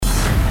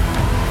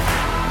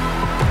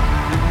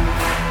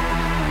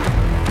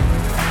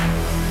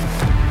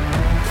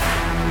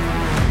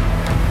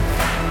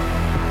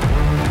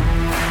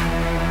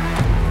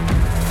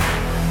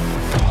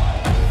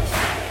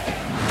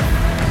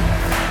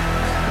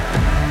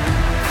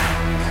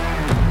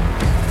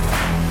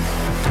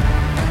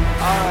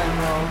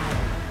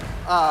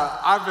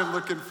I've been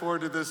looking forward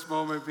to this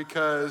moment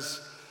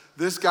because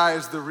this guy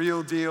is the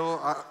real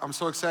deal. I'm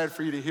so excited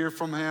for you to hear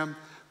from him,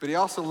 but he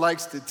also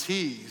likes to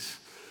tease.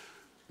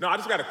 No, I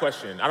just got a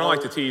question. I don't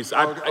like to tease,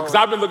 because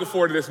I've been looking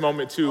forward to this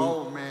moment too.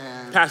 Oh,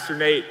 man. Pastor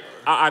Nate,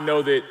 I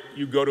know that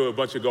you go to a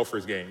bunch of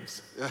Gophers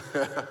games.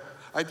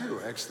 I do,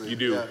 actually. You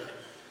do? Yeah.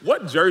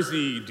 What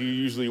jersey do you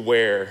usually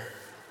wear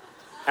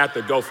at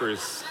the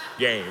Gophers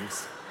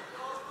games?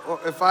 Well,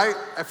 if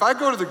I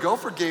go to the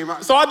Gopher game,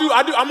 So I'm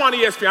on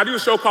ESPN. I do a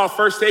show called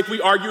First Take.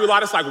 We argue a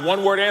lot. It's like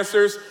one-word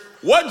answers.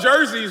 What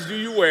jerseys do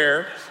you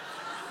wear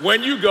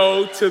when you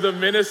go to the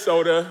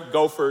Minnesota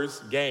Gophers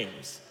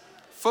games?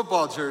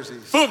 football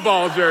jerseys.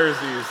 Football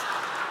jerseys.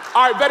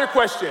 All right, better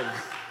question.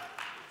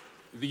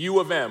 The U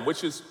of M,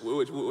 what is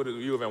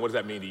U of M? What does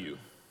that mean to you?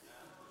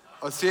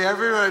 Oh, see,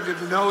 everyone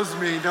that knows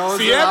me knows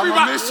See, that I'm a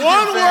everybody, Michigan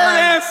one-word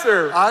fan.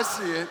 answer. I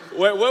see it.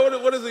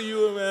 What is a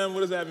U of M? What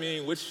does that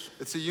mean? Which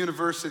It's a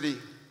university.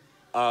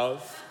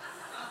 of?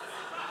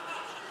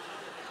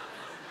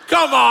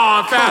 Come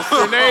on,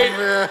 Pastor Nate.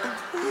 Man.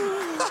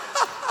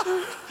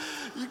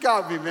 You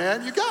got me,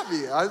 man. You got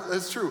me.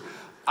 That's true.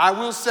 I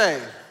will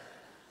say,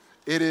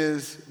 it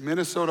is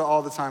Minnesota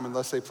all the time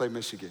unless they play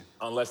Michigan.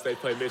 Unless they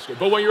play Michigan.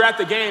 But when you're at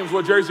the games,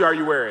 what jersey are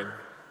you wearing?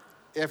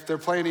 If they're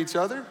playing each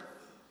other,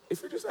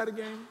 If you're just at a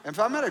game? if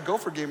I'm at a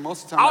Gopher game,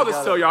 most of the time I'll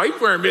just tell y'all, he's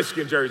wearing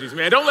Michigan jerseys,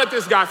 man. Don't let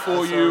this guy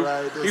fool That's you. all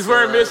right, that's He's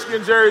wearing all right.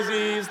 Michigan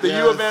jerseys. The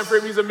U of M for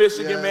him, he's a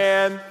Michigan Yes,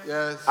 man.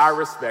 yes. I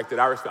respect it.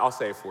 I'll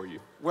say it for you.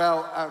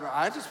 Well,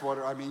 I just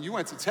wonder, you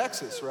went to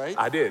Texas, right?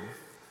 I did.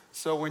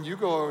 So when you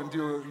go and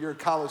you're a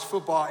college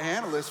football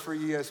analyst for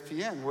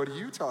ESPN, what do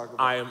you talk about?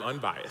 I am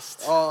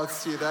unbiased. Oh,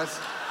 see, you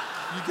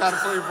got to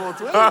play both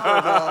ways.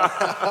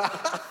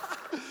 But,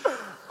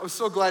 I'm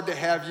so glad to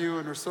have you,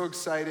 and we're so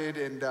excited,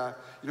 and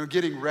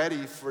getting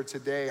ready for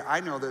today. I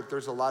know that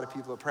there's a lot of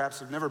people that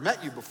perhaps have never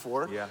met you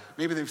before. Yeah.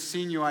 Maybe they've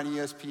seen you on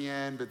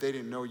ESPN, but they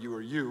didn't know you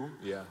were you.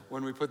 Yeah.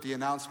 When we put the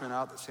announcement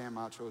out that Sam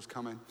Acho is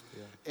coming.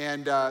 Yeah.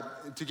 And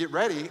to get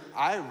ready,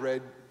 I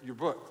read your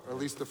book, or at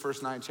least the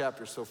first 9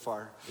 chapters so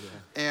far. Yeah.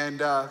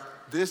 And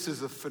this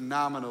is a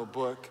phenomenal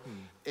book.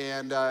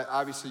 And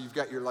obviously you've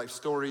got your life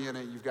story in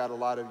it. You've got a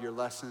lot of your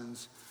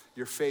lessons,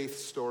 your faith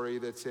story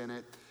that's in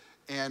it.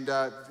 And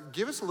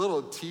give us a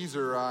little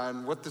teaser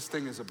on what this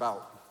thing is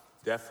about.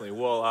 Definitely.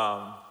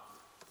 Well,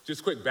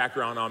 just quick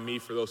background on me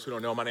for those who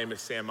don't know. My name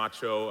is Sam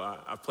Acho.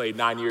 I've played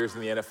 9 years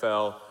in the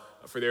NFL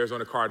for the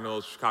Arizona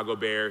Cardinals, Chicago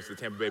Bears, the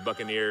Tampa Bay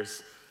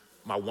Buccaneers.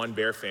 My one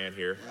Bear fan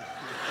here.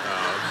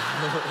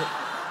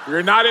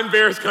 We're not in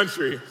Bears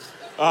country.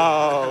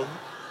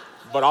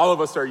 But all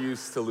of us are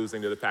used to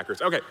losing to the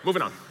Packers. Okay,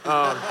 moving on.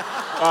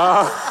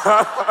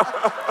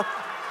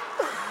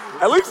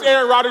 At least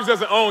Aaron Rodgers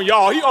doesn't own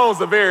y'all. He owns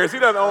the Bears. He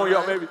doesn't own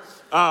y'all, maybe.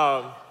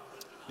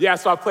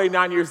 So I played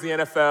 9 years in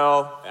the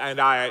NFL, and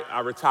I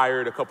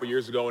retired a couple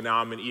years ago, and now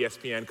I'm an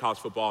ESPN college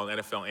football and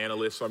NFL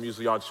analyst, so I'm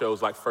usually on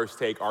shows like First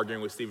Take,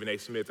 arguing with Stephen A.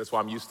 Smith. That's why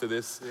I'm used to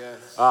this.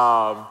 Yes.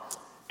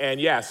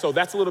 So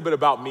that's a little bit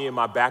about me and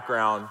my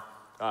background.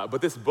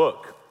 But this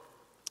book,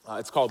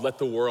 it's called Let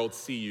the World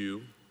See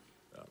You,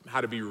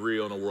 How to Be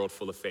Real in a World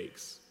Full of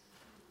Fakes.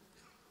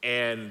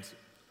 And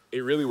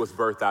it really was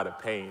birthed out of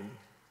pain.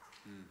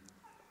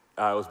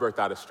 It was birthed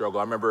out of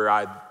struggle. I remember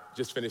I'd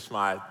just finished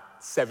my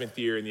 7th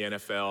year in the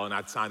NFL, and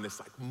I'd signed this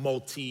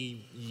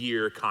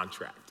multi-year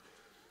contract.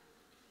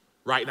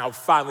 Right now,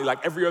 finally,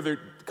 every other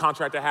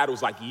contract I had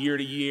was year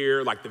to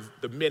year,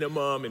 the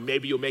minimum, and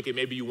maybe you'll make it,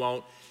 maybe you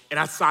won't. And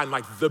I signed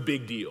the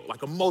big deal,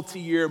 a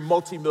multi-year,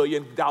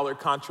 multi-million-dollar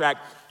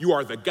contract. You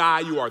are the guy,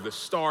 you are the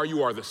star,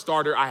 you are the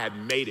starter. I had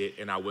made it,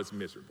 and I was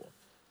miserable.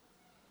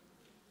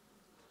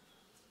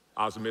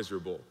 I was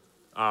miserable.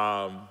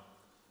 I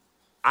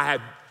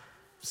had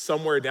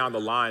somewhere down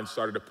the line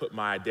started to put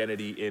my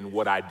identity in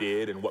what I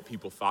did and what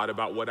people thought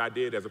about what I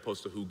did as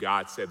opposed to who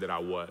God said that I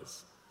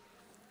was.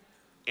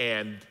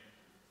 And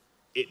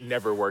it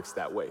never works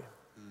that way.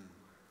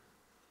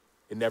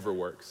 It never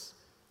works.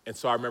 And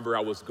so I remember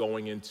I was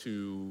going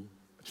into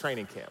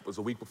training camp. It was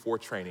a week before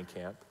training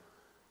camp.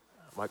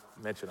 Like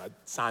I mentioned, I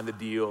signed the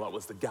deal. I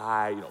was the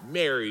guy,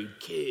 married,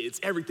 kids,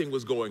 everything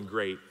was going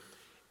great.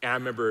 And I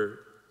remember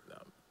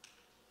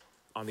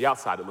on the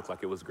outside, it looked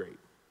like it was great.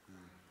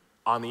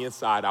 On the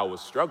inside, I was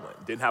struggling.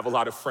 Didn't have a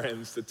lot of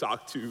friends to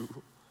talk to.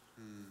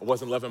 I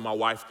wasn't loving my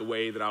wife the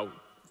way that I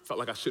felt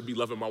like I should be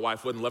loving my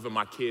wife. Wasn't loving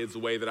my kids the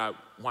way that I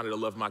wanted to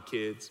love my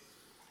kids.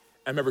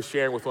 I remember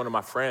sharing with one of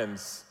my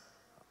friends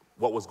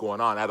what was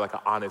going on. I had an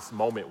honest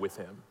moment with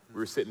him. We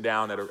were sitting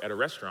down at a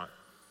restaurant,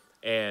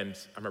 and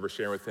I remember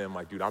sharing with him,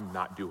 dude, I'm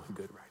not doing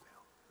good right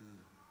now.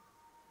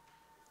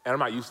 And I'm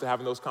not used to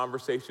having those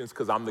conversations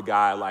because I'm the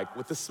guy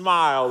with the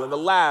smile and the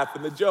laugh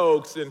and the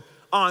jokes and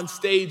on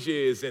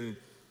stages and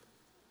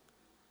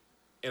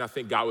I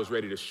think God was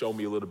ready to show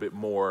me a little bit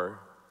more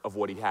of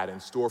what he had in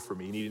store for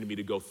me. He needed me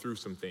to go through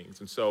some things.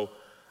 And so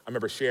I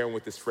remember sharing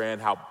with this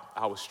friend how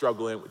I was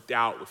struggling with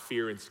doubt, with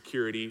fear,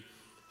 insecurity.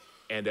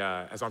 And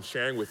as I'm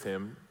sharing with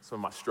him some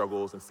of my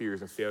struggles and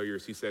fears and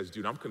failures, he says,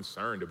 dude, I'm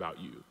concerned about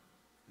you.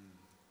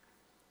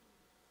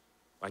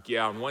 Like,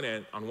 yeah, on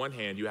one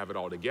hand, you have it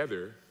all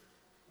together,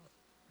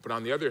 but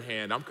on the other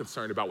hand, I'm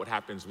concerned about what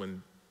happens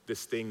when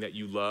this thing that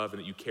you love and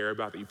that you care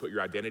about, that you put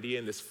your identity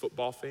in, this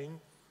football thing,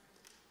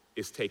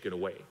 is taken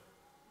away.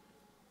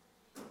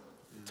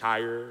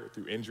 Tired,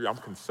 through injury, I'm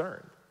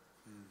concerned.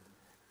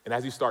 And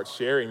as you start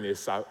sharing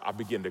this, I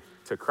begin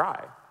to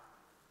cry.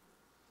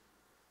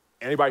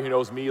 Anybody who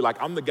knows me,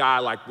 like, I'm the guy,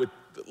 like, with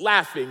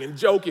laughing and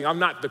joking. I'm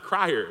not the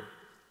crier.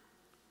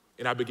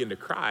 And I begin to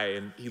cry,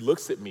 and he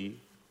looks at me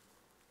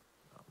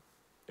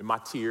in my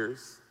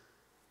tears,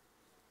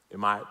 in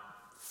my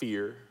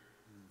fear,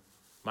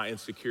 my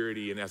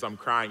insecurity, and as I'm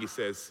crying, he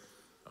says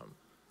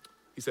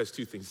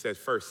two things. He says,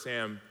 first,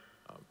 Sam,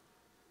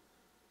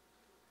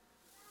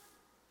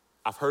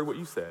 I've heard what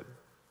you said,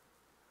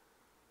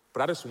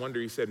 but I just wonder,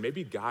 he said,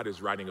 maybe God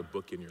is writing a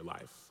book in your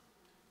life,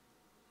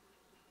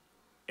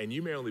 and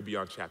you may only be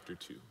on chapter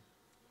 2.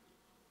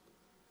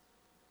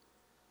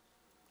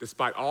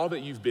 Despite all that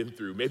you've been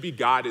through, maybe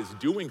God is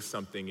doing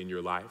something in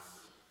your life,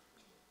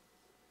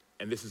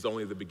 and this is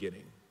only the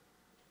beginning.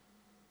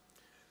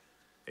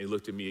 And he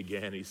looked at me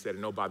again, and he said,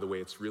 no, by the way,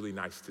 it's really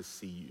nice to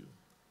see you,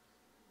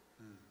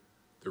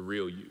 the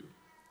real you.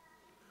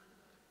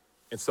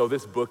 And so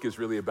this book is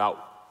really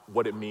about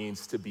what it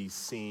means to be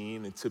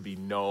seen and to be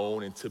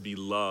known and to be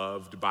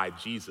loved by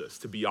Jesus,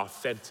 to be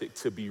authentic,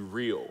 to be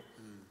real.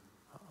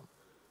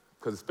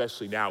 Because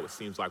especially now, it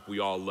seems like we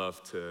all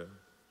love to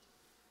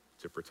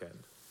pretend.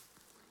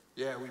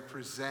 Yeah, we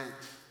present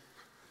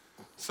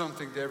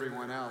something to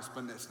everyone else,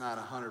 but it's not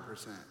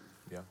 100%.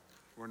 Yeah.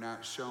 We're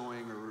not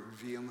showing or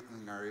revealing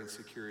our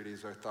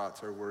insecurities, our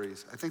thoughts, our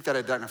worries. I think that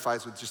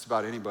identifies with just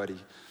about anybody,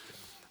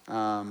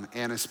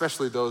 and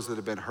especially those that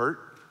have been hurt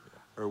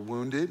or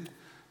wounded,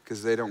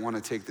 because they don't want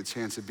to take the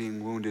chance of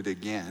being wounded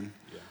again.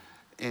 Yeah.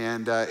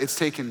 And it's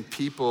taken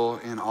people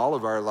in all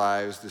of our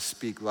lives to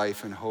speak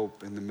life and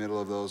hope in the middle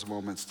of those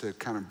moments, to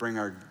kind of bring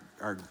our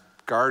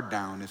guard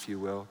down, if you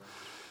will.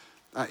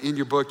 In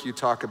your book, you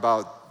talk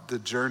about the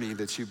journey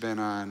that you've been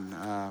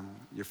on.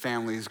 Your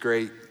family's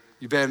great.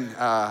 You've been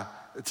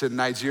to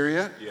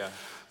Nigeria. Yeah.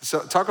 So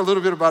talk a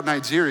little bit about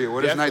Nigeria.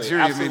 What does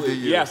Nigeria mean to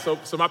you? Yeah, so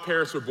my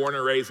parents were born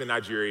and raised in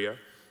Nigeria.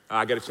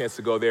 I got a chance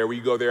to go there.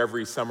 We go there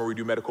every summer. We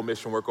do medical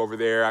mission work over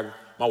there.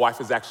 My wife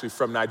is actually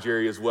from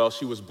Nigeria as well.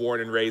 She was born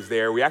and raised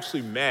there. We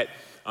actually met.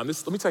 Let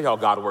me tell you how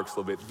God works a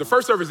little bit. The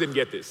first service didn't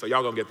get this, so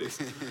y'all gonna get this.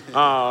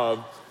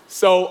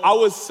 So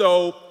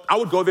I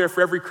would go there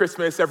for every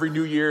Christmas, every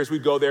New Year's.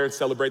 We'd go there and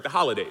celebrate the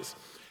holidays.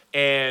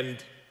 And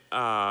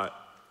y'all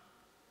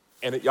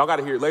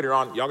gotta hear later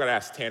on, y'all gotta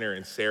ask Tanner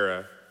and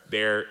Sarah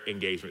their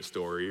engagement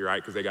story,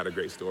 right? Because they got a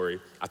great story.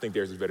 I think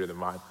theirs is better than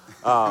mine,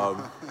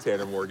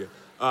 Tanner Morgan.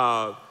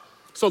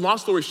 So long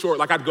story short,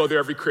 like, I'd go there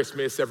every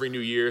Christmas, every New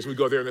Year's. We'd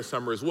go there in the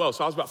summer as well.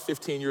 So I was about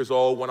 15 years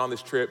old, went on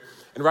this trip.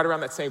 And right around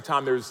that same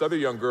time, there was this other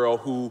young girl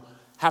who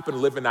happened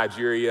to live in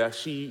Nigeria.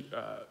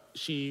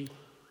 The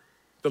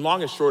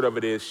long and short of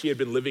it is, she had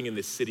been living in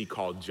this city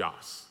called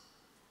Jos.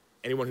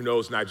 Anyone who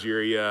knows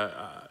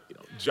Nigeria,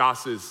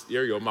 Jos is,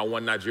 there you go, my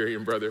one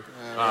Nigerian brother.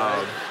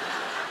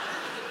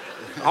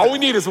 All we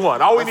need is one.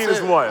 All we need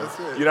is one.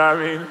 You know what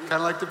I mean? Kind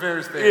of like the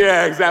Bears fans.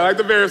 Yeah, exactly, like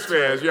the Bears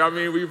fans. You know what I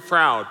mean? We're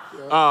proud.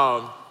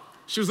 Yeah.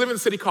 She was living in a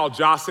city called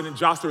Jos, and in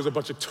Jos, there was a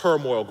bunch of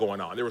turmoil going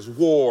on. There was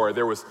war,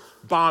 there was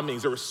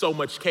bombings, there was so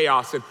much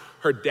chaos, and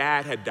her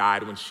dad had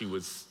died when she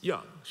was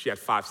young. She had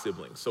 5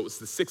 siblings, so it was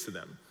the 6 of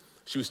them.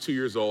 She was 2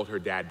 years old, her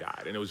dad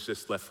died, and it was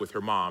just left with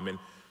her mom, and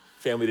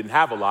family didn't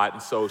have a lot,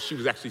 and so she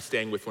was actually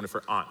staying with one of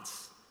her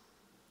aunts.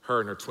 Her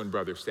and her twin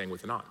brother staying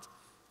with an aunt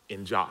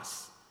in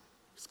Jos.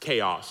 It was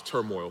chaos,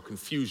 turmoil,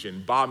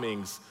 confusion,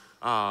 bombings,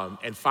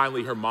 and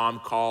finally her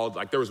mom called.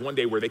 Like, there was one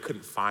day where they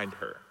couldn't find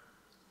her.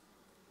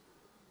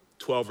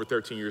 12 or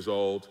 13 years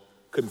old,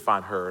 couldn't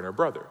find her and her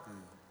brother.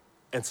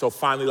 And so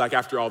finally, like,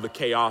 after all the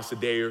chaos, a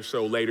day or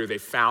so later, they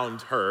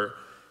found her,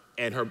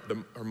 and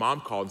her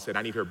mom called and said,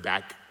 I need her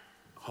back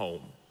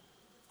home.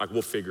 Like,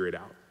 we'll figure it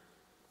out.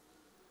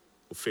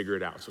 We'll figure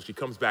it out. So she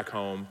comes back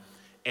home,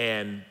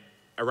 and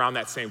around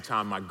that same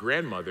time, my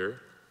grandmother,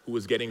 who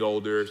was getting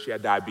older, she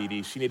had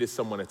diabetes, she needed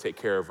someone to take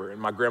care of her. And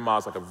my grandma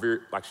was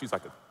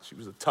she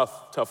was a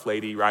tough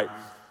lady, right?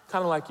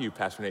 Kind of like you,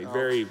 Pastor Nate,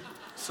 very.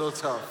 So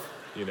tough.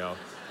 You know.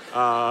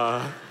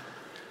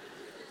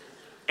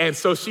 And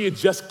so she had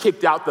just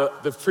kicked out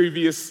the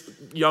previous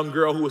young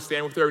girl who was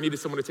staying with her and needed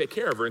someone to take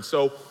care of her. And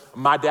so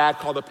my dad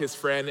called up his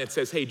friend and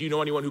says, hey, do you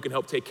know anyone who can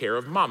help take care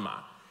of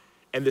Mama?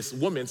 And this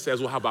woman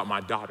says, well, how about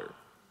my daughter?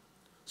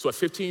 So at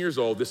 15 years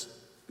old, this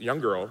young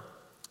girl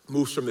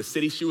moves from the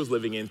city she was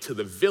living in to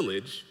the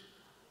village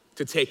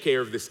to take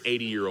care of this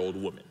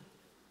 80-year-old woman.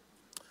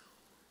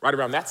 Right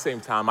around that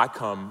same time, I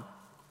come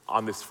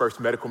on this first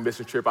medical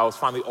mission trip. I was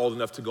finally old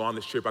enough to go on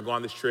this trip. I go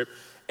on this trip,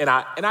 and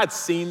I'd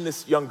seen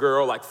this young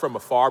girl, like, from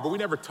afar, but we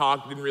never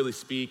talked, didn't really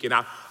speak. And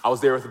I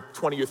was there with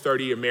 20 or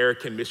 30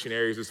 American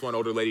missionaries. This one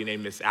older lady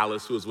named Miss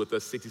Alice, who was with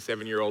us,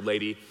 67-year-old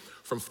lady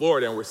from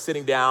Florida. And we're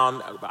sitting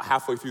down about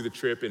halfway through the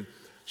trip, and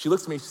she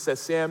looks at me, she says,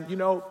 Sam, you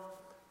know,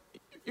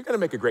 you're gonna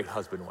make a great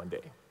husband one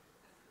day.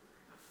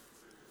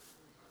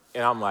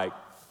 And I'm like,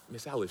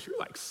 Miss Alice, you're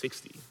like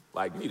 60.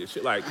 Like, you need to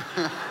shit. Like,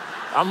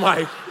 I'm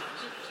like,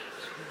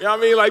 you know what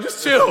I mean? Like,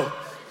 just chill,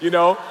 you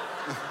know?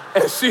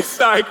 And she's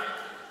like,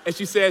 and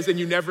she says, and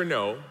you never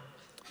know,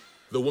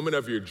 the woman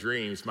of your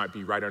dreams might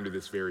be right under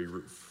this very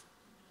roof.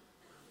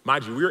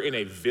 Mind you, we're in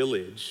a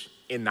village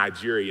in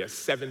Nigeria,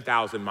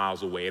 7,000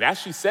 miles away. And as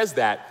she says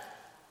that,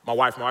 my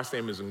wife's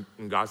name is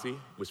Ngozi,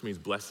 which means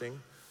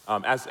blessing.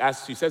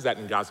 As she says that,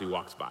 Ngozi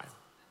walks by,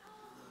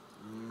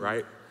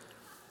 right?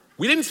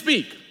 We didn't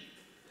speak.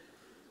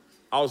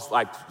 I was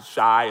like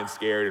shy and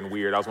scared and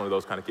weird. I was one of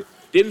those kind of kids.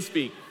 Didn't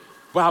speak,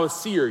 but I would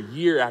see her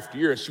year after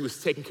year, and she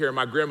was taking care of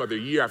my grandmother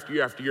year after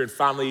year after year. And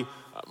finally,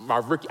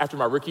 after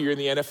my rookie year in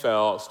the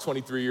NFL, I was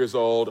 23 years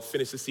old,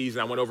 finished the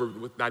season. I went over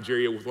with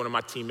Nigeria with one of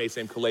my teammates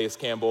named Calais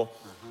Campbell,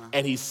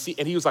 and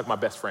he was like my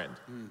best friend,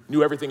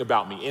 knew everything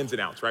about me, ins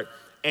and outs, right?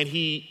 And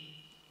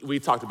we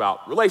talked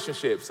about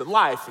relationships and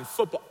life and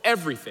football,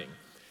 everything.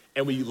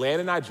 And we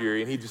landed in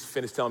Nigeria, and he just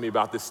finished telling me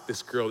about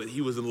this girl that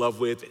he was in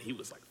love with, and he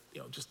was like,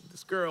 just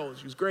this girl, and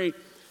she was great.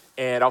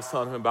 And I was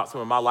telling him about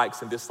some of my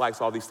likes and dislikes,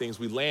 all these things.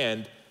 We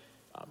land,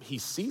 he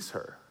sees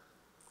her,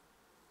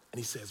 and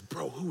he says,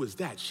 bro, who is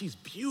that? She's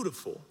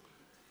beautiful.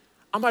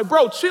 I'm like,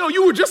 bro, chill,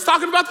 you were just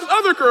talking about this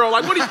other girl.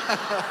 Like, what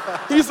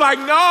are you? He's like,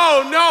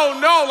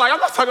 no. Like, I'm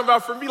not talking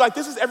about for me. Like,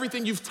 this is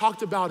everything you've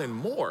talked about and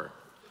more.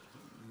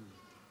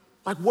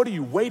 Like, what are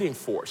you waiting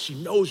for? She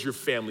knows your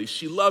family.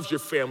 She loves your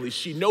family.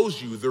 She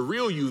knows you, the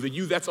real you, the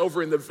you that's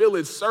over in the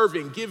village,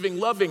 serving, giving,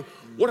 loving.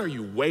 What are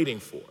you waiting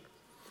for?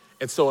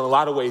 And so in a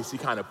lot of ways, he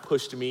kind of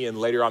pushed me. And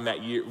later on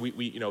that year,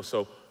 I'd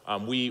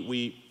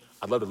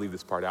love to leave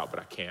this part out, but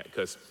I can't.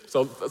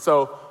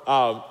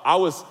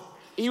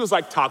 He was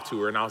like, talk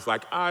to her. And I was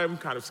like, I'm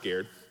kind of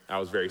scared. I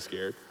was very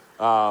scared.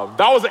 That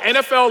was an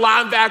NFL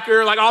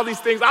linebacker, like all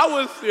these things.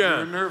 You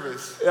were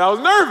nervous. Yeah, I was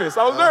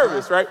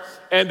nervous, right?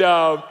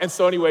 And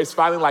so anyways,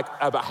 finally, like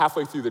about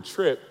halfway through the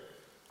trip,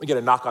 we get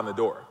a knock on the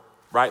door,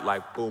 right?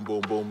 Like boom,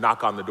 boom, boom,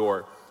 knock on the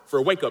door for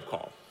a wake-up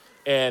call.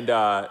 And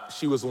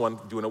she was the one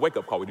doing a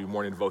wake-up call. We do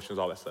morning devotions,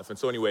 all that stuff. And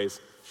so anyways,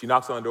 she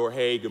knocks on the door,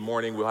 hey, good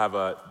morning, we'll have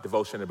a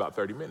devotion in about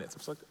 30 minutes.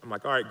 I'm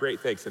like, all right,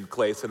 great, thanks. And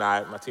Clay and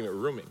I, my teammate, were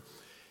rooming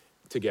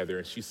together.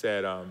 And she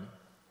said,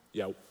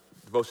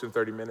 devotion in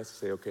 30 minutes.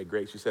 I say, okay,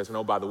 great. She says,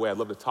 by the way, I'd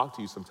love to talk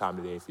to you sometime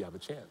today if you have a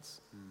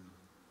chance.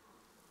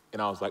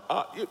 And I was like,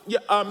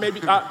 maybe,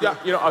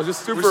 yeah. I was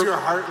just super. Was your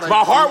heart like?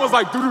 My heart was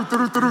like,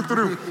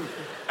 doo-doo.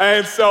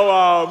 And so,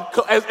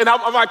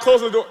 I'm like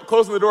closing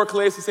the door,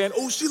 Calais is saying,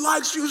 oh, she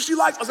likes you,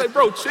 I was like,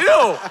 bro,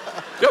 chill.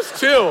 Just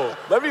chill.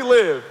 Let me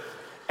live.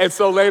 And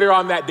so later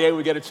on that day,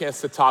 we get a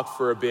chance to talk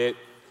for a bit.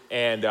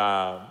 And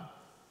the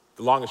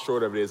long and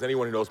short of it is,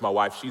 anyone who knows my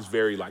wife, she's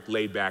very like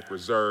laid back,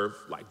 reserved,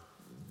 like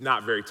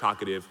not very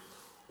talkative.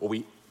 Well,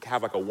 we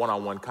have like a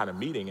one-on-one kind of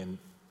meeting,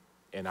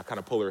 and I kind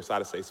of pull her aside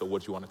and say, so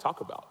what do you want to talk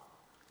about,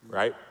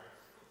 right?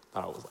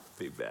 I was like,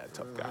 big, bad,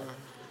 tough guy.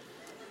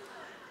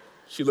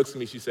 She looks at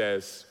me, she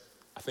says,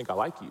 I think I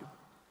like you.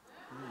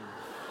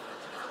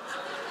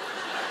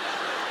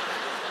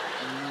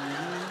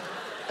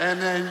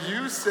 And then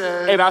you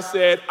said... And I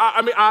said,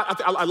 I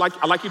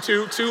like you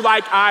too,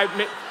 like I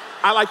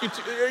like you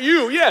too,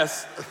 you,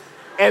 yes.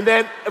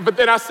 But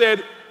then I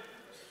said,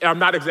 and I'm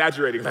not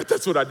exaggerating,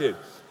 that's what I did.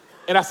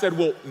 And I said,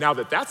 well, now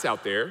that that's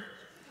out there,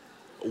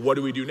 what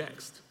do we do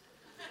next?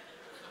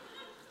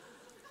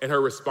 And her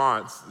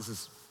response, this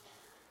is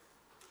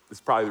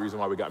probably the reason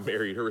why we got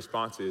married. Her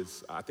response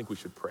is, I think we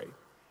should pray.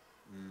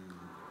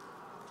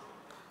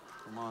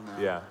 Come on now.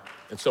 Yeah,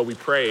 and so we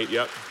prayed,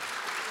 yep.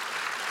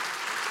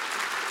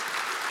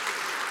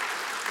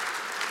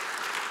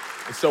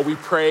 And so we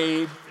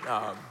prayed,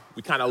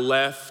 we kind of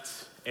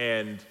left,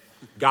 and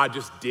God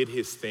just did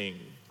his thing,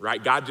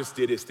 right? God just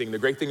did his thing. The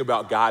great thing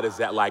about God is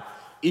that, like,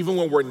 even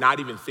when we're not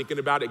even thinking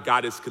about it,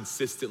 God is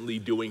consistently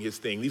doing his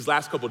thing. These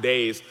last couple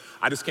days,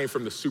 I just came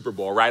from the Super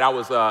Bowl, right? I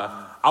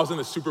was in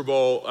the Super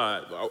Bowl.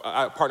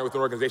 I partnered with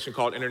an organization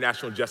called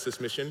International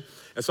Justice Mission.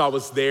 And so I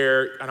was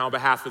there, and on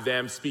behalf of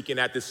them, speaking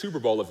at this Super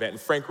Bowl event.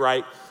 And Frank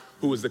Wright,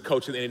 who was the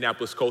coach of the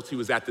Indianapolis Colts, he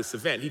was at this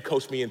event. He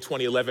coached me in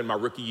 2011, my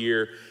rookie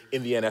year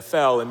in the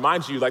NFL. And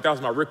mind you, like that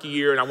was my rookie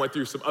year, and I went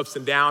through some ups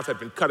and downs. I'd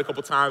been cut a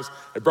couple times.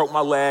 I broke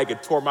my leg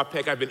and tore my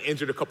pec. I've been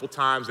injured a couple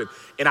times.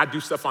 And I do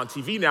stuff on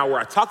TV now where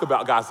I talk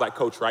about guys like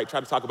Coach Wright,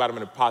 try to talk about him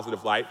in a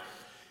positive light.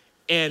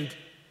 And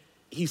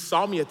he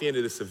saw me at the end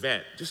of this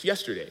event, just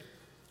yesterday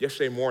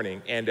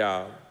morning. And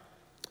I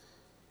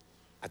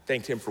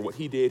thanked him for what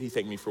he did. He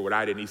thanked me for what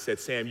I did. And he said,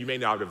 Sam, you may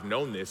not have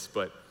known this,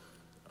 but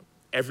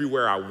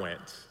everywhere I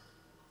went,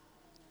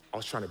 I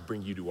was trying to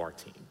bring you to our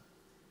team.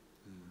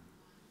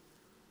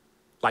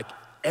 Like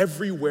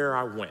everywhere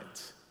I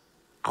went,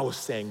 I was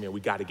saying, man,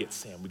 we got to get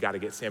Sam.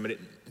 And it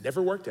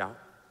never worked out.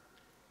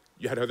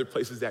 You had other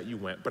places that you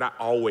went, but I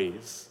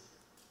always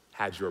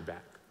had your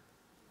back.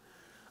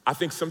 I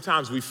think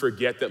sometimes we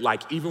forget that,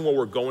 like, even when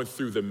we're going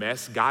through the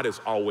mess, God is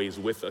always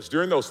with us.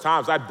 During those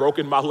times, I'd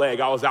broken my leg.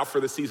 I was out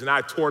for the season. I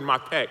had torn my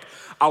pec.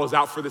 I was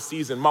out for the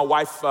season. My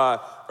wife,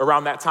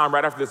 around that time,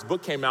 right after this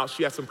book came out,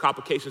 she had some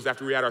complications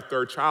after we had our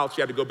third child.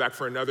 She had to go back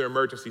for another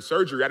emergency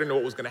surgery. I didn't know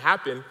what was going to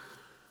happen,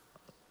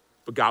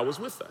 but God was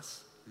with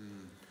us.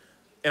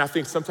 And I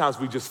think sometimes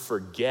we just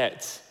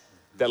forget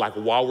that like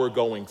while we're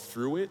going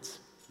through it,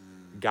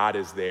 God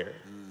is there,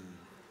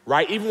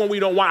 right? Even when we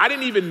don't want, I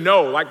didn't even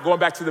know, like going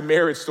back to the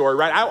marriage story,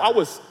 right? I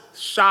was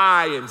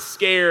shy and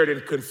scared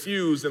and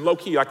confused and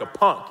low-key like a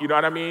punk, you know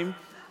what I mean?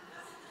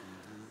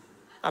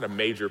 Not a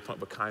major punk,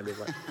 but kind of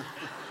like.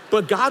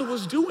 But God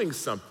was doing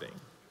something.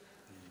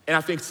 And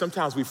I think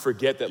sometimes we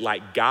forget that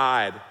like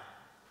God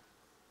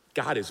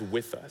is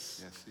with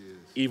us. Yes, he is.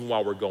 Even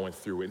while we're going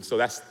through it. And so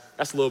that's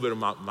a little bit of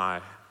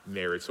my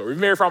marriage. So we've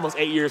been married for almost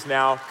 8 years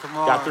now. Come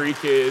on. Got 3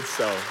 kids,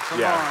 so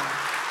Come on.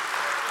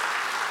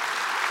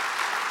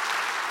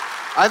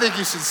 I think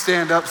you should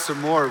stand up some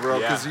more, bro,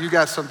 because you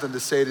got something to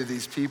say to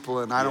these people,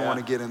 and I don't want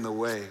to get in the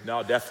way.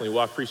 No, definitely. Well,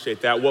 I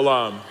appreciate that.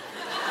 Well,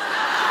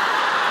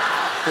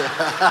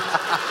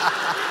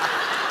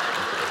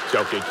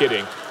 joking,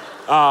 kidding.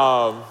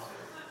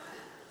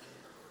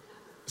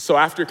 So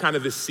after kind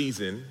of this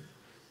season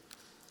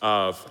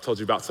of, I told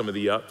you about some of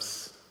the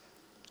ups,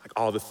 like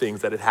all the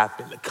things that had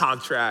happened, the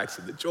contracts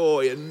and the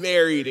joy and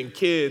married and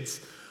kids,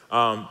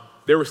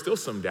 there was still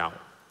some doubt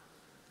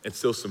and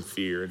still some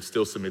fear and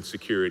still some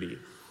insecurity.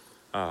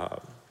 And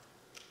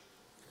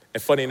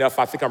funny enough,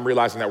 I think I'm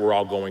realizing that we're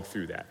all going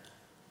through that,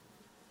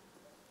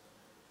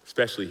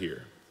 especially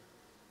here.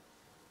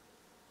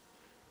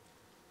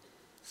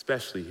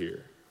 Especially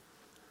here.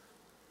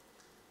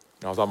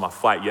 I was on my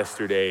flight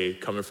yesterday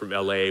coming from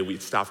LA. We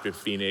stopped in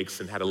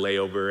Phoenix and had a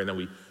layover, and then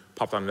we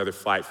popped on another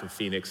flight from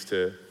Phoenix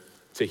to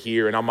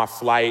here. And on my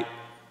flight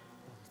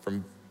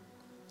from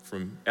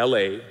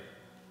LA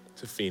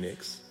to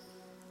Phoenix,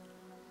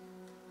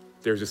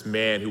 there's this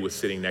man who was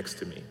sitting next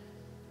to me.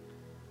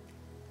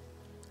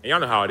 And y'all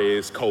know how it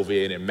is,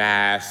 COVID and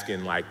mask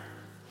and like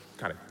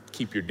kind of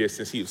keep your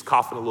distance. He was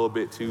coughing a little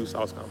bit too, so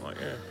I was kind of like,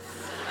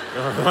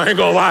 I ain't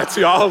gonna lie to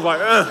you. I was like,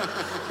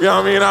 you know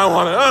what I mean? I don't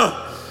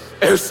wanna,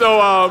 And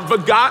so,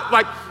 but God,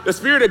 like the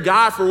Spirit of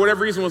God, for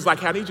whatever reason, was like,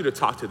 hey, I need you to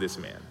talk to this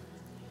man.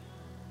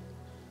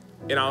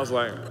 And I was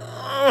like,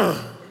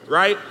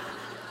 right?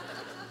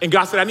 And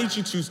God said, I need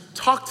you to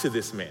talk to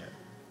this man.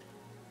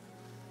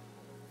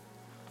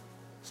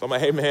 So I'm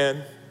like, hey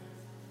man,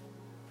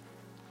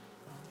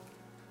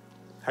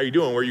 how you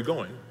doing? Where are you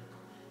going?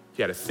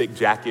 He had a thick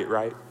jacket,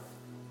 right?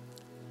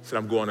 He said,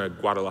 I'm going to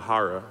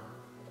Guadalajara,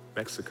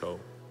 Mexico.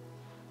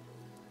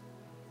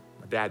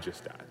 My dad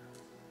just died.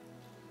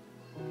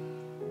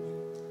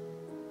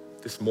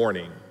 This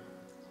morning,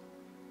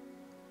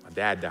 my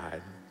dad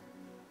died,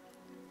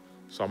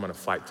 so I'm on a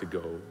flight to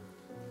go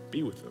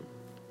be with him.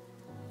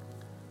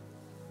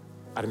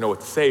 I didn't know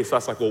what to say, so I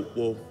was like,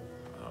 well,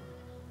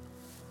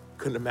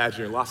 couldn't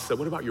imagine your loss. I said,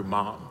 what about your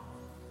mom?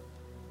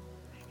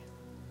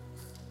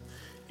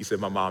 He said,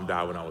 my mom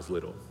died when I was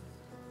little.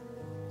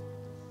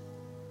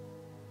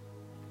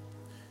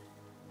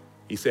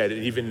 He said,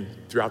 even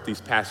throughout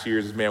these past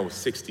years, this man was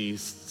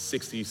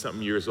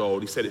 60-something years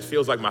old. He said, it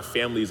feels like my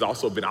family has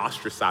also been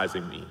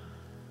ostracizing me.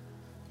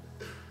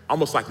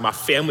 Almost like my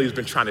family has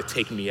been trying to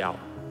take me out.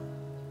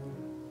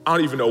 I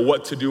don't even know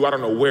what to do. I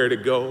don't know where to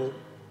go.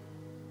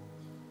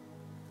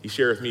 He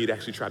shared with me he'd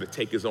actually tried to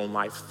take his own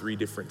life 3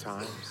 different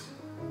times.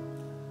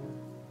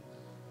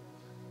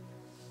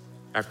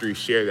 After he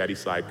shared that,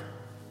 he's like,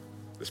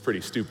 that's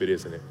pretty stupid,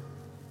 isn't it?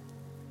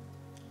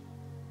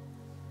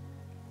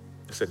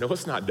 I said, no,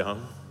 it's not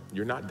dumb.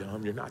 You're not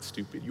dumb. You're not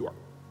stupid. You are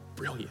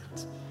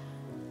brilliant.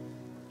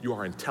 You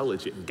are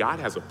intelligent, and God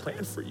has a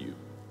plan for you.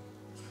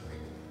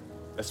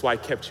 That's why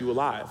He kept you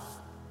alive.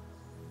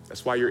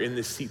 That's why you're in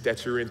this seat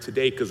that you're in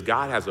today, because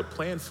God has a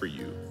plan for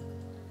you.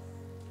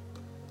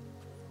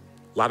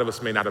 A lot of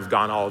us may not have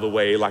gone all the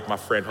way like my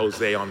friend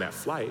Jose on that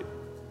flight.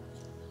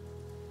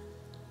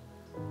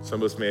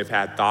 Some of us may have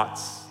had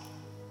thoughts,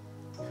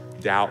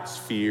 doubts,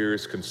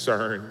 fears,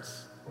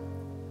 concerns.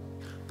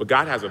 But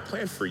God has a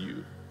plan for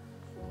you.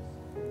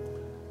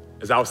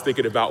 As I was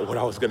thinking about what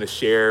I was gonna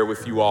share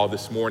with you all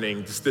this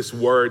morning, just this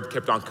word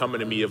kept on coming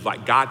to me of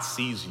like, God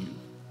sees you.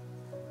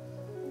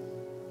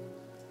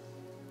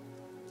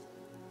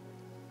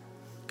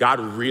 God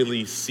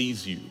really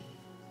sees you.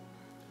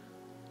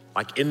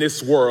 Like in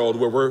this world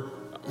where we're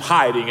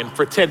hiding and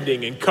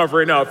pretending and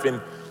covering up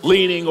and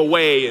leaning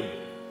away, and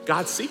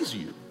God sees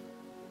you.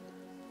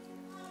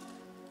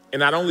 And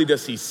not only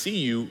does He see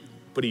you,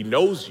 but He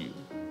knows you.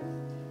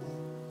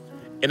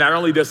 And not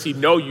only does He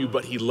know you,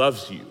 but He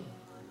loves you.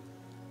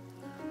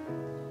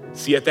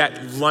 See, at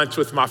that lunch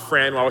with my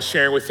friend, while I was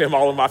sharing with him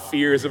all of my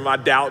fears and my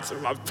doubts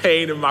and my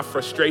pain and my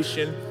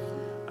frustration,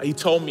 he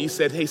told me, he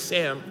said, hey,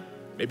 Sam,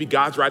 maybe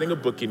God's writing a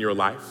book in your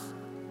life,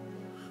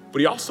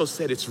 but He also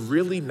said it's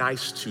really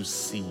nice to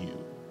see you,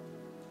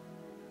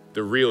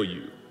 the real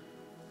you,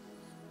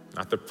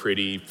 not the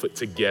pretty, put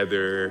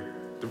together,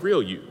 the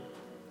real you.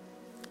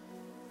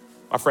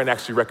 My friend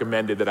actually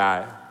recommended that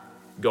I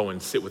go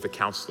and sit with a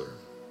counselor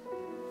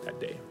that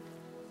day.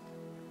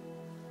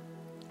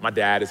 My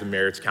dad is a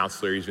marriage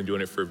counselor. He's been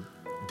doing it for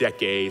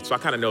decades. So I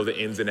kind of know the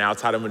ins and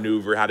outs, how to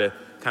maneuver, how to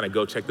kind of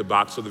go check the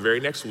box. So the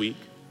very next week,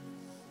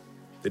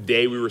 The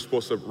day we were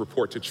supposed to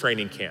report to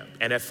training camp,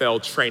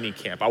 NFL training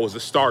camp. I was the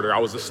starter, I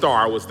was the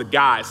star, I was the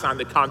guy, I signed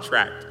the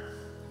contract.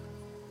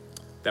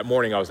 That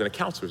morning I was in a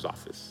counselor's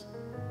office,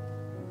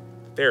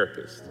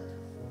 therapist.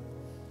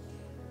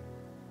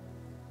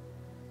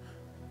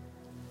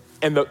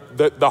 And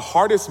the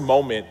hardest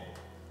moment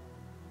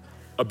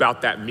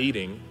about that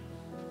meeting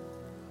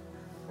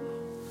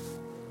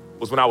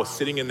was when I was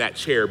sitting in that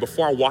chair,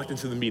 before I walked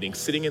into the meeting,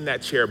 sitting in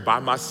that chair by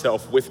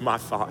myself with my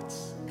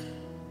thoughts.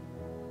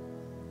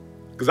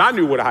 Because I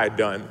knew what I had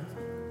done.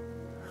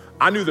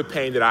 I knew the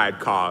pain that I had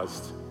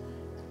caused,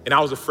 and I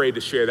was afraid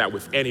to share that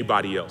with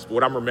anybody else. But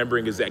what I'm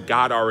remembering is that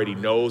God already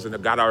knows, and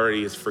that God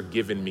already has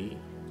forgiven me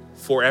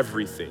for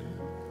everything,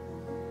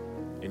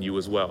 and you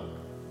as well.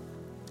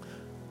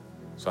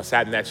 So I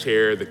sat in that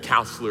chair. The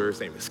counselor, his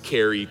name is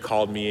Carrie,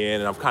 called me in,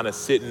 and I'm kind of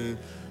sitting,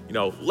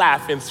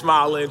 laughing,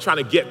 smiling, trying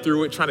to get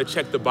through it, trying to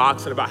check the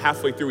box. And about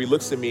halfway through, he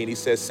looks at me and he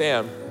says,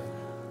 "Sam,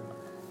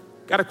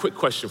 got a quick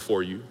question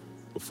for you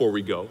before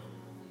we go."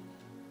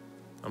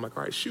 I'm like,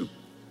 "All right, shoot."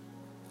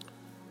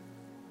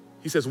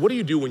 He says, "What do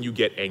you do when you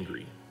get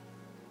angry?"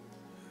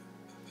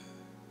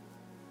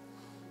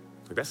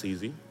 I'm like, "That's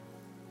easy.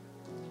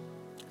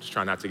 Just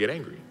try not to get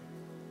angry."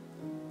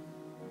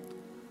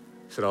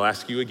 He said, "I'll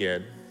ask you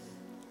again.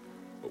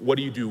 What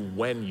do you do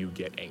when you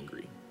get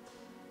angry?"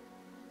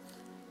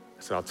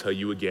 I said, "I'll tell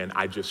you again,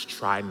 I just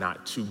try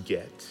not to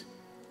get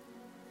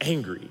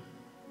angry."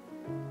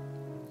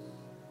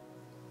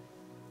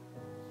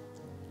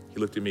 He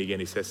looked at me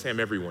again, he said, "Sam,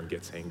 everyone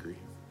gets angry.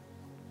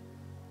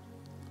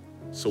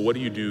 So what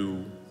do you do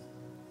when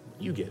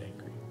you get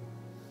angry?"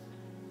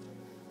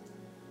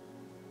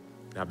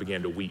 And I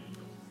began to weep.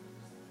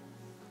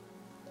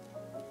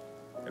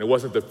 And it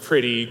wasn't the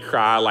pretty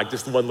cry, like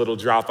just one little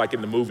drop like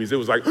in the movies. It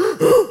was like,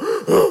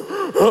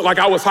 like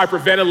I was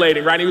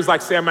hyperventilating, right? And he was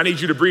like, "Sam, I need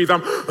you to breathe."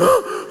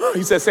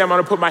 He said, "Sam, I'm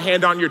gonna put my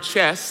hand on your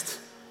chest.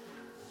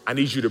 I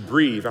need you to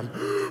breathe."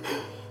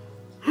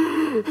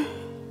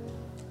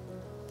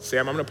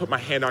 "Sam, I'm gonna put my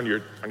hand on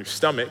your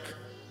stomach.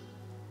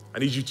 I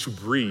need you to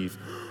breathe."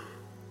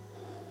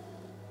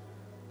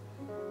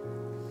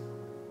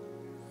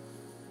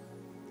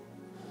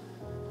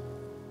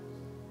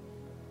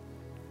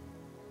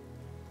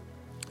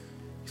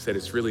 He said,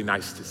 "It's really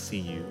nice to see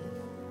you,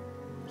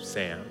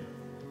 Sam.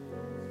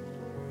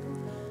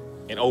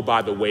 And oh,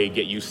 by the way,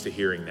 get used to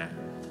hearing that."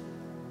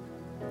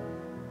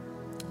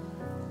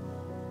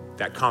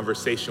 That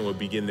conversation would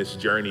begin this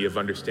journey of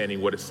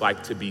understanding what it's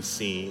like to be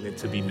seen and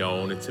to be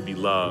known and to be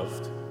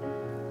loved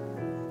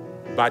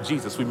by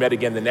Jesus. We met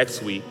again the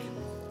next week.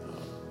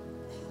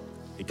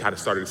 He kind of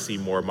started to see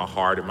more of my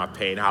heart and my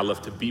pain, how I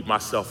love to beat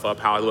myself up,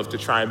 how I love to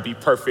try and be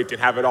perfect and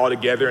have it all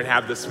together and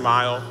have the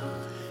smile.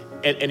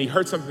 And he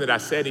heard something that I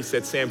said. He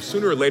said, "Sam,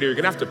 sooner or later, you're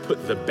gonna have to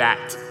put the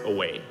bat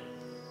away."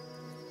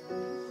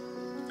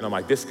 And I'm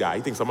like, this guy,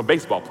 he thinks I'm a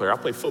baseball player. I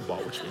play football,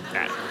 which means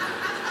that.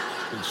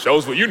 It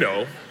shows what you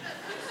know.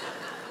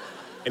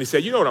 And he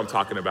said, "You know what I'm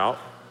talking about."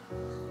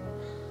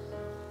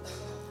 I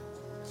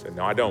said,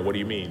 "No, I don't. What do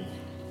you mean?"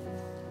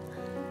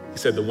 He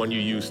said, "The one you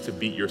used to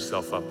beat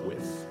yourself up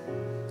with.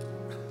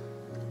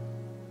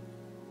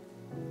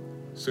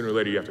 Sooner or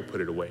later, you have to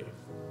put it away."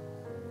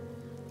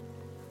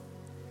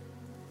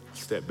 I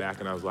stepped back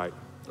and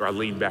I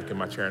leaned back in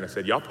my chair and I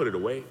said, "Y'all put it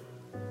away,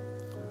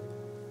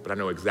 but I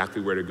know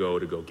exactly where to go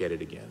get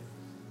it again."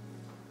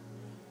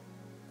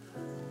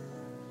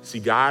 See,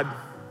 God,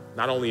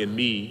 not only in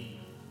me,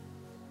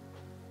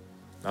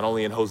 not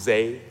only in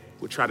Jose,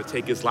 would try to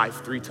take his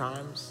life 3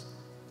 times,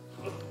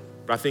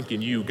 but I think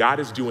in you, God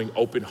is doing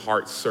open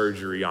heart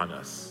surgery on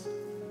us.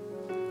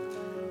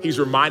 He's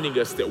reminding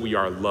us that we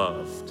are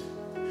loved,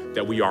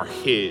 that we are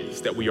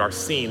his, that we are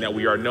seen, that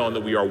we are known,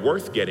 that we are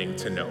worth getting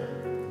to know.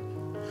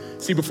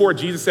 See, before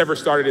Jesus ever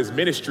started his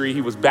ministry,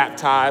 he was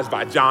baptized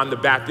by John the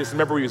Baptist.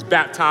 Remember, he was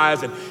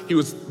baptized and he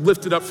was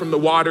lifted up from the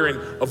water and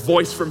a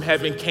voice from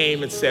heaven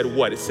came and said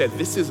what? It said,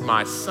 "This is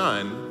my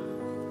son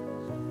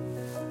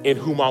in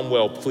whom I'm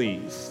well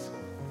pleased."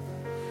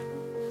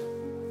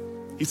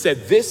 He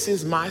said, "This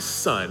is my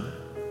son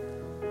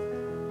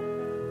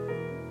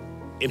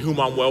in whom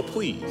I'm well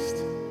pleased."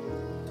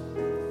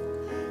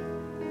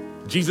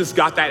 Jesus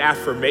got that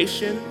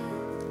affirmation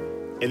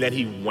and then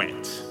he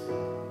went.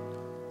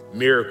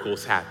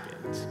 Miracles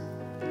happened.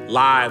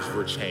 Lives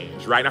were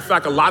changed, right? And I feel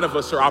like a lot of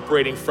us are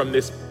operating from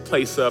this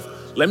place of,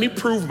 let me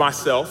prove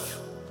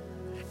myself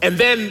and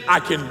then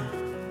I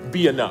can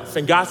be enough.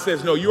 And God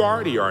says, no, you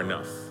already are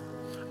enough.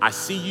 I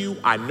see you,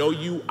 I know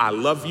you, I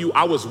love you.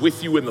 I was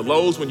with you in the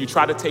lows when you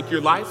tried to take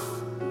your life.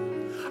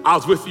 I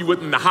was with you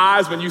in the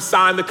highs when you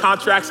signed the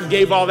contracts and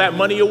gave all that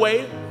money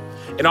away.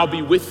 And I'll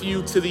be with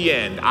you to the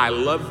end. I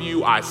love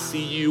you, I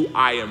see you,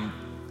 I am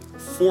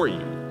for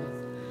you.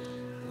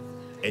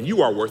 And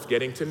you are worth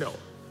getting to know.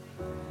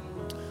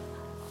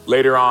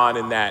 Later on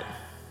in that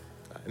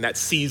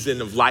season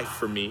of life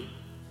for me,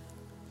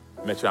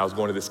 I mentioned I was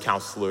going to this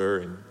counselor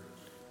and,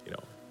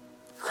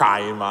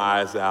 crying my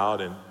eyes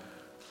out. And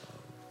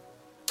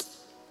a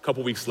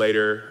couple weeks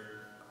later,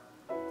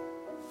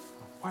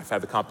 Wife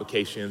had the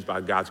complications.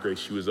 By God's grace,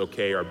 she was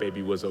okay. Our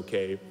baby was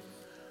okay.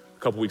 A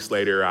couple weeks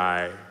later,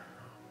 I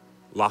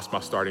lost my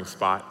starting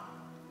spot.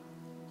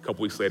 A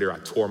couple weeks later, I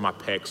tore my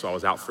pec, so I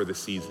was out for the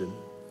season.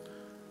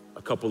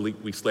 A couple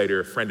weeks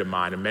later, a friend of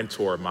mine, a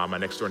mentor of mine, my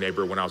next door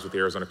neighbor when I was with the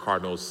Arizona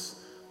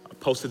Cardinals,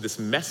 posted this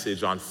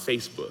message on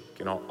Facebook,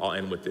 and I'll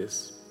end with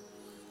this.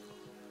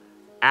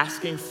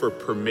 Asking for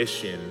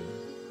permission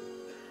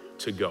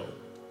to go.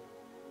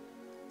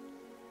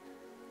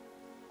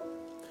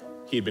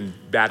 He had been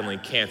battling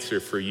cancer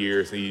for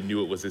years, and he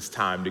knew it was his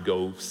time to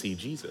go see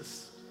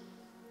Jesus.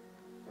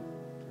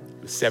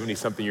 He was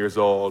 70-something years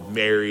old,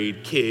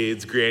 married,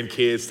 kids,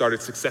 grandkids,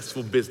 started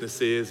successful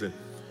businesses. And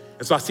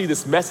so I see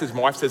this message.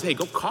 My wife says, hey,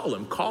 go call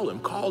him,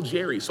 call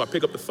Jerry. So I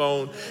pick up the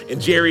phone,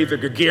 and Jerry, the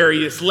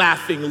gregarious,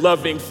 laughing,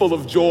 loving, full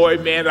of joy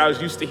man that I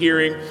was used to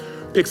hearing,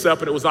 picks up,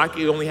 and it was like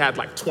he only had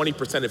like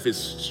 20% of his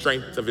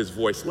strength of his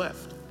voice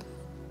left.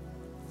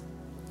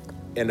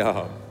 And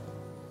I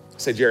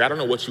said, Jerry, I don't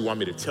know what you want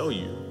me to tell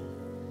you,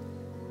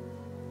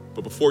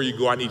 but before you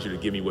go, I need you to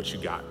give me what you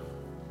got.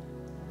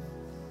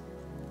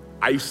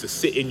 I used to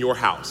sit in your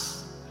house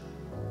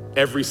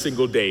every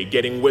single day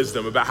getting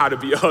wisdom about how to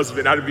be a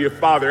husband, how to be a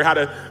father, how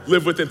to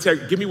live with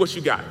integrity. Give me what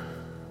you got.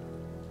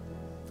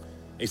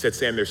 And he said,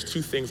 Sam, there's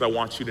two things I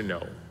want you to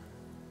know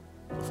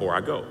before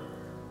I go.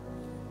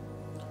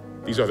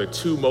 These are the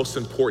two most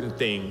important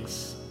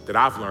things that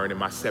I've learned in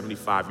my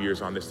 75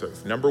 years on this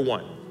earth. Number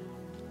one,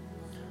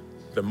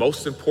 the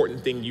most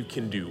important thing you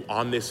can do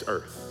on this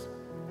earth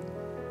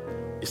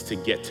is to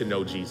get to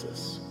know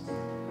Jesus.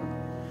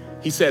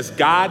 He says,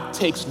 God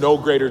takes no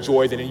greater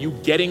joy than in you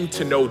getting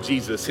to know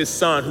Jesus, his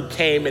son who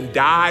came and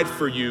died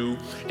for you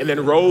and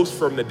then rose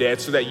from the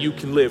dead so that you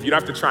can live. You don't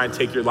have to try and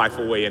take your life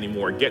away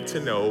anymore. Get to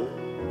know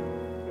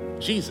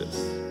Jesus.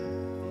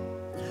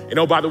 And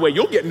oh, by the way,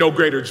 you'll get no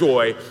greater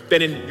joy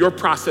than in your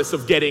process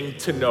of getting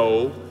to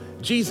know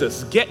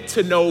Jesus. Get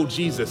to know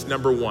Jesus,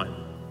 number one.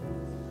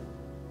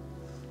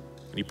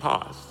 And he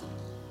paused.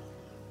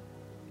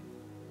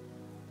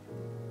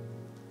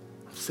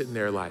 I'm sitting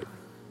there like,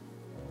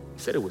 he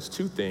said it was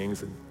two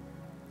things, and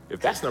if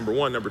that's number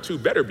one, number two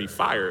better be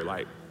fire.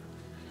 Like,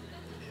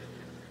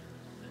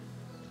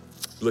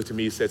 he looked at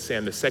me and said,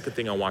 Sam, the second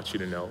thing I want you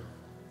to know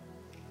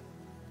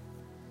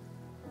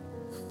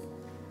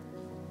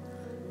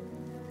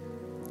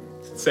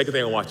second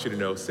thing I want you to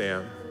know,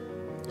 Sam,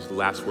 these are the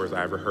last words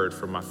I ever heard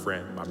from my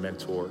friend, my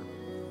mentor.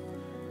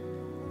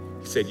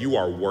 He said, you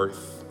are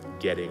worth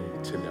getting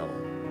to know.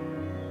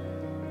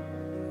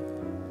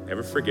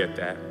 Never forget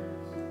that.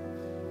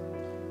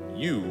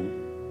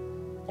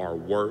 You are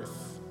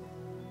worth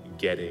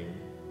getting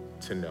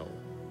to know.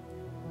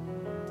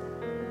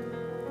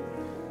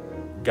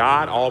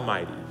 God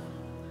Almighty,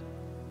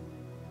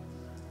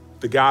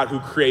 the God who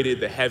created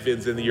the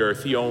heavens and the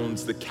earth, he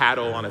owns the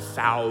cattle on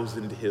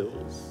 1,000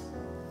 hills,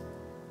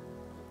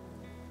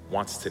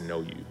 wants to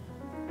know you.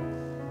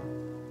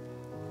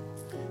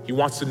 He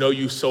wants to know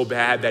you so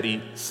bad that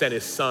he sent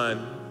his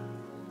son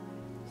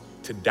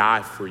to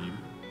die for you,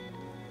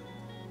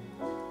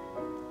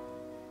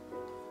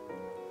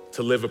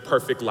 to live a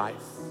perfect life,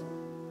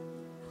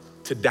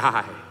 to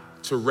die,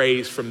 to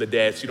raise from the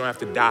dead so you don't have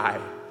to die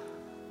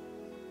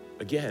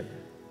again,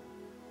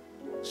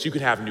 so you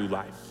could have new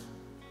life.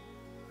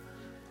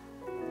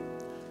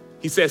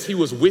 He says he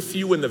was with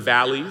you in the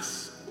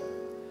valleys.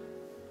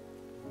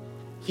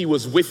 He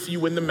was with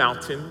you in the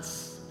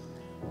mountains.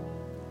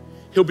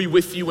 He'll be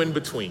with you in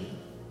between.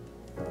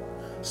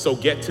 So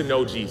get to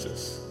know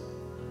Jesus.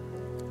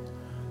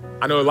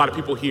 I know a lot of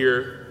people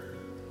here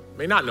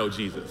may not know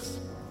Jesus.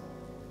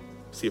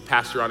 See a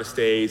pastor on a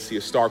stage, see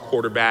a star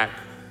quarterback,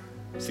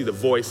 see the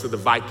voice of the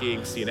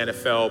Vikings, see an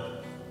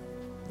NFL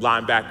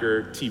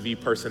linebacker, TV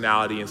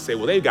personality, and say,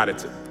 well, they got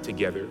it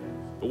together.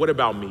 But what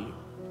about me?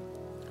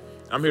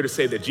 I'm here to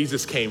say that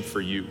Jesus came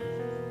for you.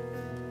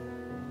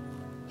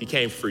 He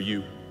came for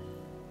you.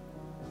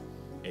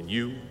 And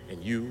you,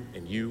 and you,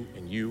 and you,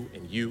 and you,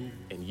 and you,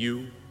 and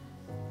you,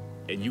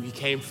 and you, he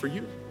came for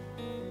you.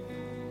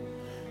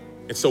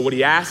 And so what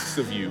he asks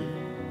of you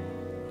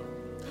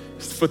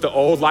is to put the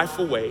old life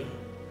away,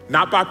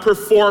 not by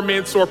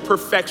performance or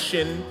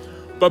perfection,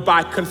 but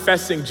by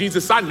confessing,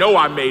 Jesus, I know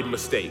I made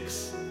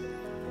mistakes.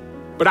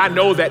 But I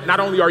know that not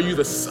only are you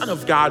the Son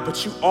of God,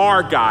 but you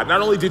are God.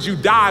 Not only did you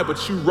die,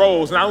 but you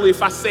rose. Not only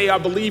if I say I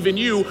believe in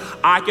you,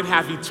 I can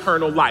have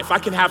eternal life. I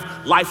can have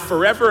life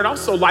forever and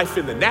also life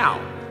in the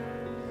now.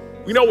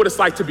 We know what it's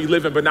like to be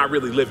living, but not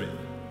really living.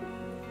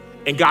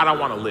 And God, I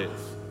want to live.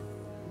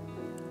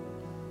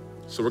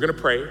 So we're going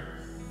to pray.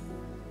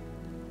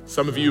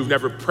 Some of you have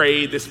never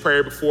prayed this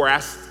prayer before,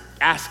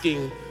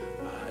 asking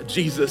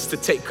Jesus to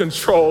take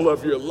control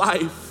of your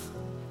life.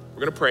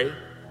 We're going to pray.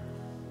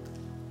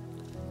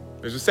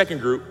 There's a second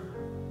group,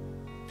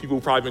 people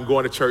who've probably been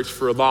going to church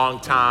for a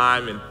long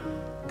time and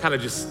kind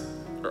of just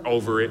are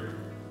over it.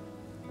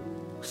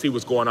 See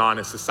what's going on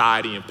in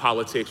society and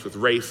politics with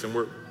race, and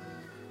we're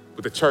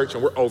with the church,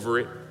 and we're over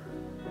it.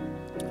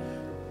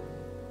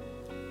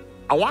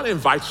 I want to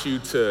invite you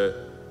to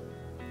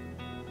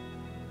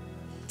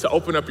to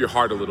open up your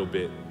heart a little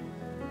bit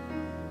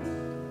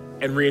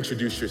and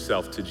reintroduce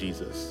yourself to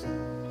Jesus.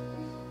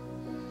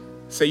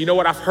 Say, you know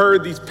what, I've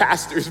heard these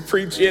pastors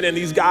preaching and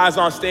these guys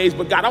on stage,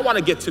 but God, I want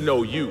to get to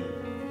know you.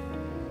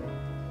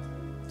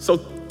 So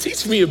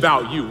teach me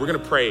about you. We're going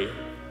to pray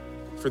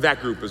for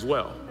that group as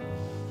well.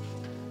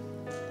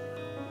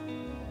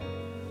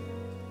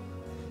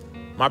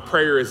 My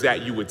prayer is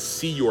that you would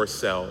see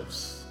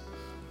yourselves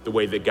the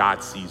way that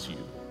God sees you.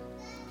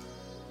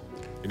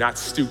 You're not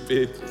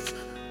stupid.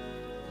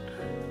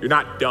 You're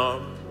not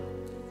dumb.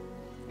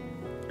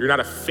 You're not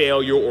a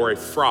failure or a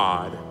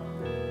fraud.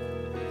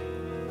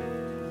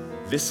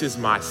 This is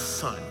my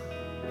son,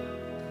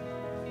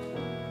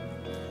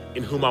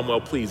 in whom I'm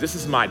well pleased. This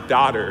is my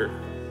daughter.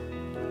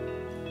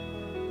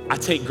 I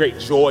take great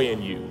joy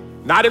in you,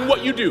 not in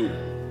what you do,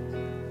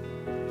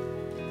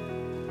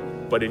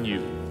 but in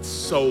you. It's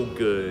so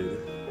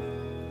good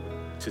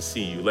to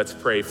see you. Let's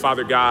pray.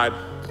 Father God,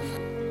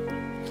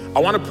 I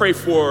want to pray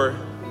for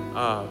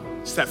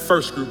that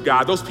first group,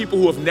 God, those people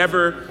who have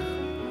never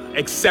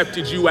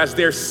accepted you as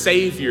their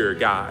savior,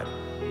 God.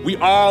 We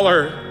all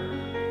are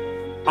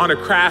on a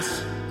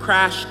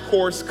crash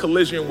course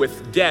collision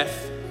with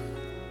death.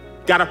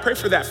 God, I pray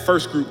for that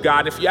first group,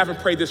 God. If you haven't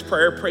prayed this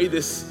prayer, pray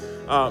this.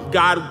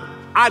 God,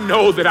 I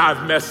know that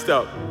I've messed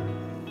up.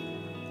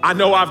 I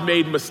know I've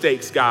made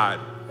mistakes, God.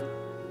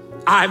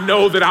 I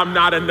know that I'm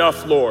not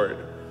enough, Lord,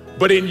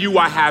 but in you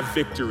I have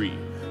victory.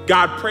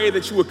 God, pray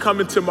that you would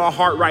come into my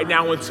heart right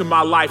now, into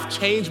my life,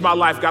 change my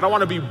life. God, I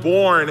want to be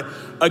born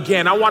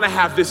again. I want to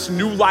have this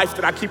new life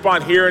that I keep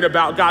on hearing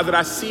about, God, that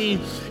I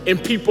see in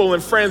people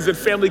and friends and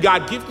family.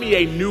 God, give me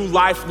a new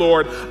life,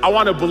 Lord. I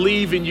want to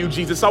believe in you,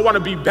 Jesus. I want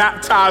to be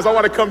baptized. I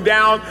want to come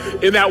down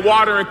in that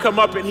water and come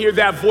up and hear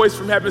that voice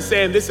from heaven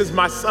saying, this is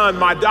my son,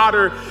 my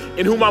daughter,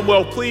 in whom I'm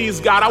well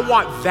pleased. God, I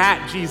want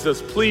that,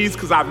 Jesus, please,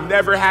 because I've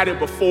never had it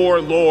before,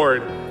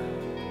 Lord.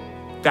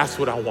 That's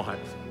what I want.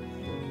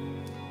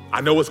 I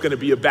know it's going to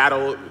be a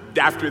battle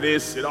after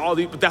this and all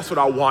these, but that's what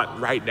I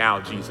want right now,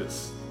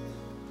 Jesus.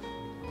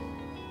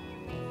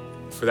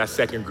 For that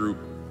second group,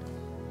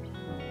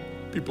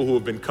 people who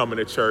have been coming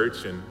to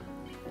church and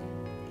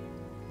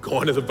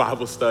going to the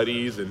Bible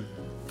studies and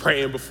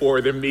praying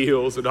before their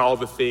meals and all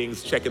the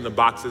things, checking the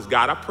boxes.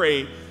 God, I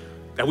pray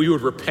that we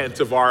would repent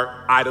of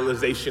our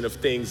idolization of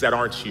things that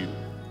aren't you.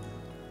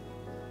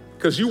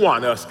 Because you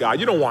want us,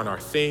 God. You don't want our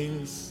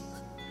things.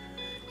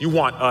 You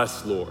want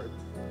us, Lord.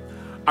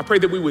 I pray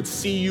that we would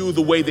see you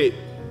the way that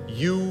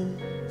you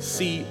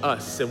see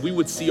us, and we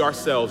would see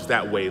ourselves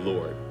that way,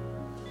 Lord.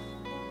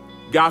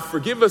 God,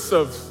 forgive us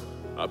of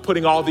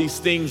putting all these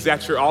things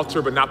at your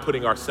altar, but not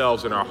putting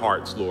ourselves in our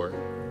hearts, Lord.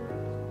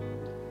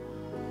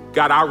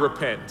 God, I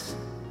repent.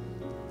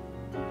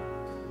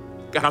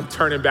 God, I'm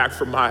turning back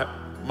from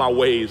my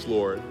ways,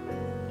 Lord.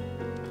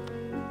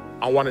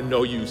 I want to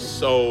know you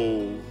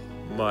so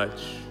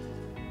much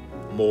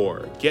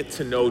more. Get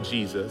to know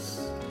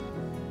Jesus.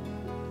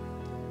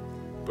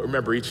 But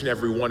remember, each and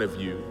every one of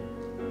you,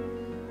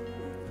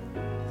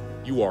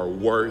 you are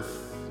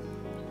worth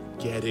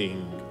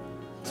getting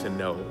to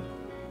know.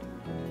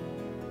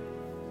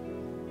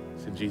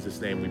 It's in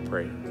Jesus' name we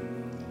pray.